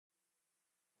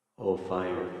Oh,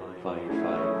 fire, fire,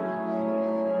 fire.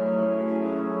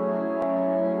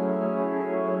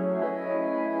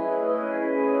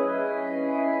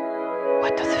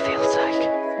 What does it feel like?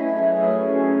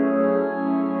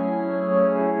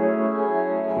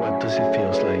 What does it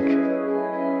feel like?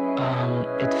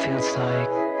 It feels like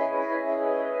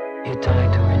you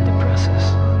died during the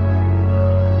process.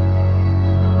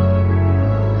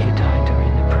 You died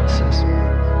during the process.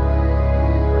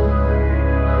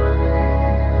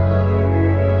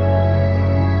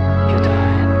 You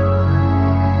died.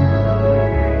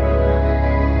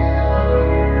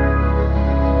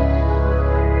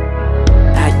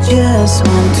 I just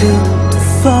want to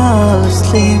fall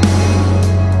asleep,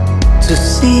 to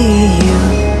see you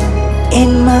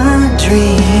in my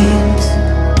dreams.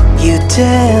 You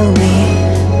tell me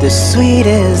the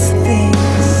sweetest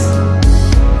things,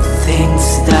 things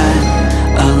that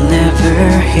I'll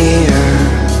never hear.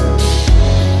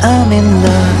 I'm in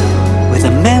love with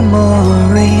a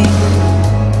memory.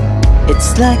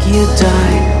 It's like you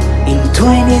died in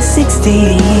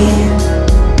 2016.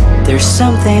 There's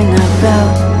something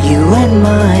about you and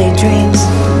my dreams.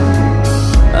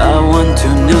 I want to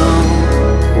know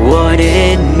what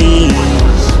it means.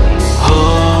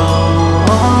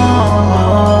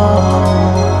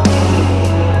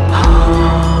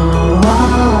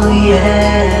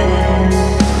 Yeah.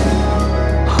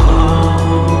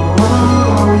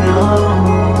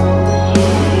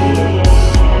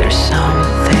 There's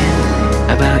something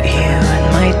about you and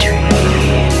my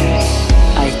dreams.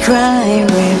 I cry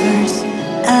rivers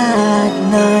at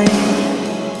night.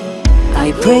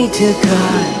 I pray to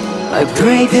God, I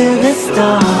pray to the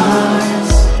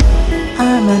stars.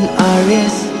 I'm an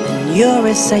Aries and you're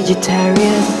a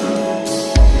Sagittarius.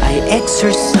 I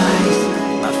exercise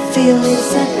my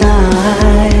feelings at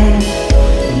night.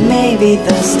 Maybe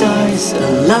the stars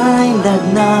align that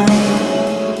night.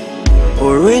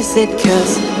 Or is it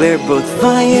 'cause we're both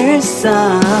fire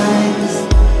signs?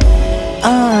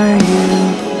 Are you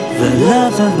the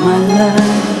love of my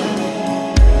life?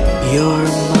 You're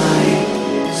my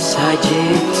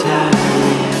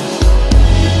Sagittarius.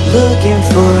 Looking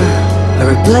for a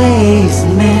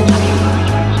replacement.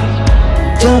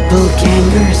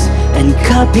 Doppelgangers and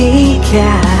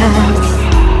copycats.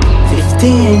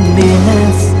 15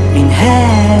 minutes in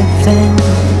heaven.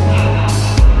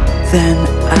 Then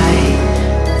I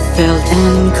felt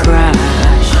and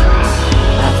crashed.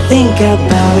 I think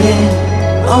about it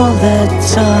all the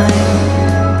time.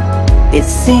 It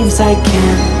seems I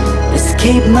can't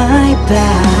escape my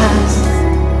past.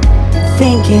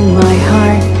 Thinking my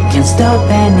heart can stop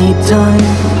anytime.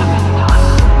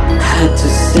 Had to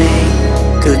say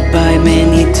goodbye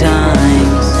many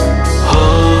times.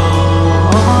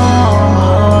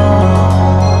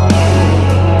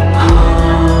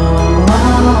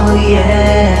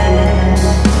 Yeah.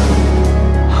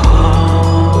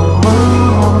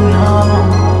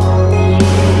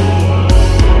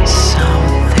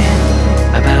 Something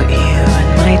about you and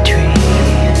my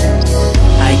dreams.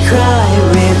 I cry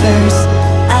rivers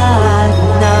at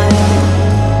night.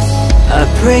 I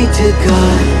pray to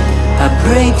God, I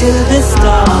pray to the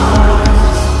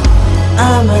stars.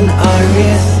 I'm an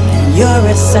Aries and you're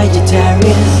a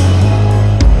Sagittarius.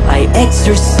 I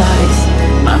exercise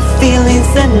my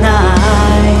feelings at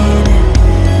night.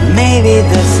 Maybe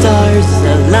the stars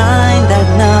align that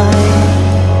night.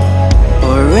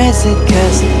 Or is it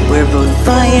 'cause we're both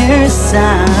fire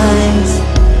signs?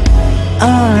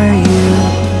 Are you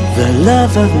the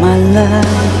love of my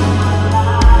life?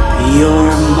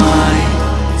 You're my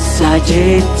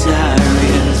Sagittarius.